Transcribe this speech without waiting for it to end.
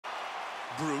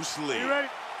Bruce Lee. Are you ready?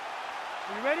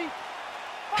 Are you ready?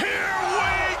 Here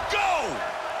we go!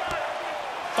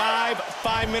 5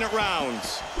 5-minute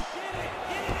rounds.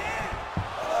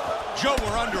 Joe,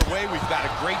 we're underway. We've got a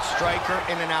great striker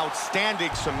and an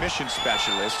outstanding submission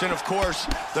specialist. And, of course,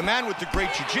 the man with the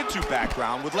great jiu-jitsu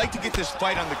background would like to get this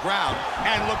fight on the ground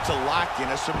and look to lock in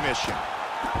a submission.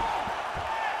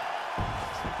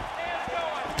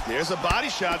 There's a body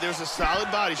shot. There's a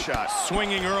solid body shot.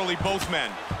 Swinging early, both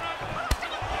men.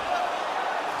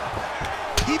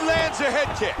 He lands a head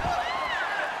kick.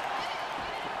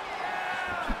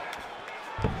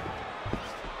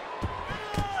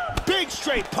 Big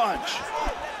straight punch.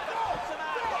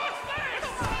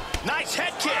 Nice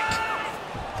head kick.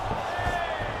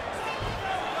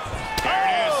 There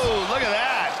it is. Oh, look at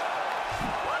that.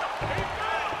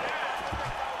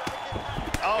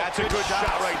 Oh, that's a good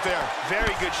shot right there.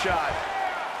 Very good shot.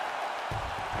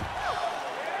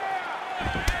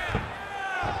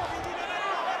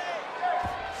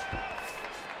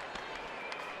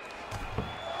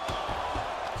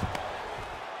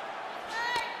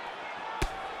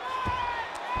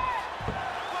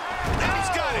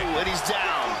 And he's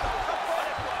down.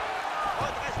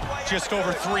 Just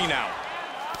over 3 now.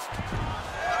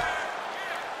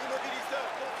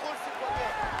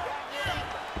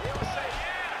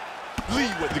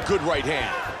 Lee with the good right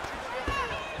hand.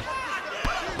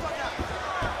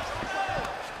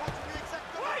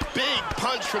 Big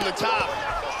punch from the top.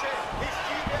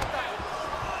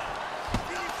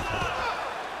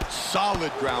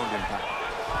 Solid ground and pound.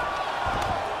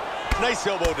 Nice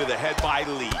elbow to the head by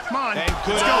Lee. Come on, and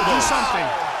good let's go, elbows. do something.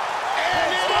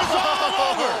 And it is all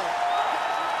over.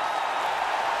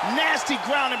 Nasty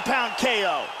ground and pound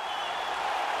KO.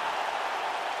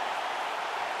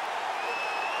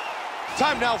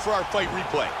 Time now for our fight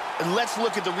replay. And let's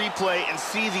look at the replay and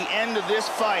see the end of this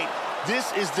fight.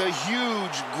 This is the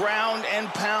huge ground and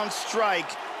pound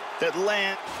strike that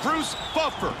lands. Bruce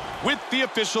Buffer with the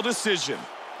official decision.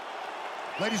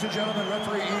 Ladies and gentlemen,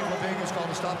 referee Yves Levine has called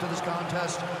a stop to this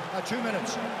contest at 2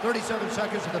 minutes, 37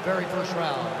 seconds of the very first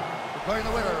round. Declaring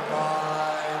the winner by